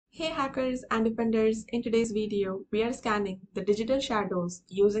Hey hackers and defenders, in today's video, we are scanning the digital shadows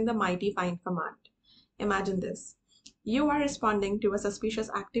using the mighty find command. Imagine this. You are responding to a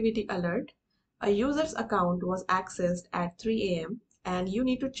suspicious activity alert. A user's account was accessed at 3 a.m. and you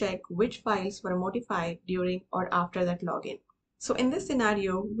need to check which files were modified during or after that login. So in this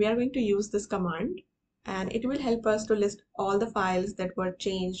scenario, we are going to use this command and it will help us to list all the files that were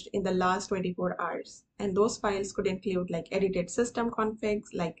changed in the last 24 hours. And those files could include like edited system configs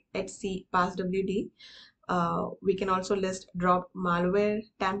like etc passwd. We can also list dropped malware,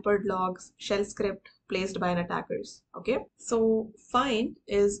 tampered logs, shell script placed by an attackers. Okay, so find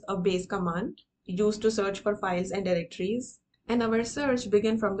is a base command used to search for files and directories. And our search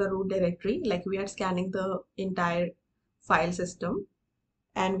begin from the root directory, like we are scanning the entire file system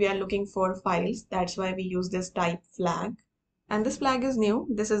and we are looking for files. That's why we use this type flag. And this flag is new.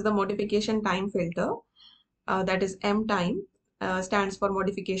 This is the modification time filter. That is M time, stands for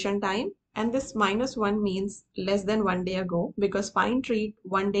modification time. And this -1 means less than 1 day ago, because find treat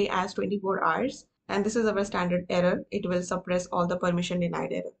 1 day as 24 hours. And this is our standard error. It will suppress all the permission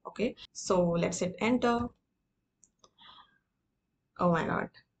denied error. Okay, so let's hit enter. Oh my God.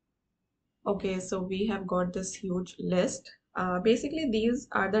 Okay, so we have got this huge list. Basically, these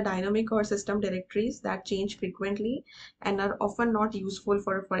are the dynamic or system directories that change frequently and are often not useful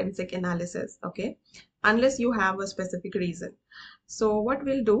for forensic analysis, okay, unless you have a specific reason. So what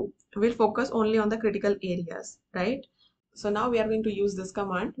we'll do, we'll focus only on the critical areas, right? So now we are going to use this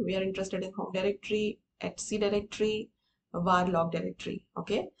command. We are interested in home directory, etc directory, var log directory,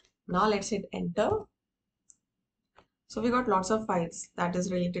 okay? Now let's hit enter. So we got lots of files that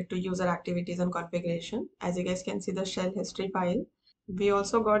is related to user activities and configuration. As you guys can see, the shell history file. We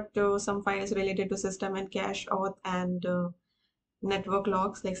also got some files related to system and cache auth and network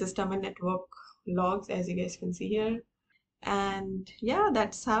logs, like system and network logs, as you guys can see here. And yeah,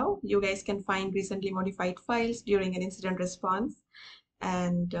 that's how you guys can find recently modified files during an incident response.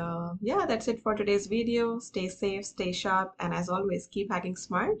 And yeah, that's it for today's video. Stay safe, stay sharp, and as always, keep hacking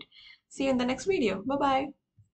smart. See you in the next video. Bye bye.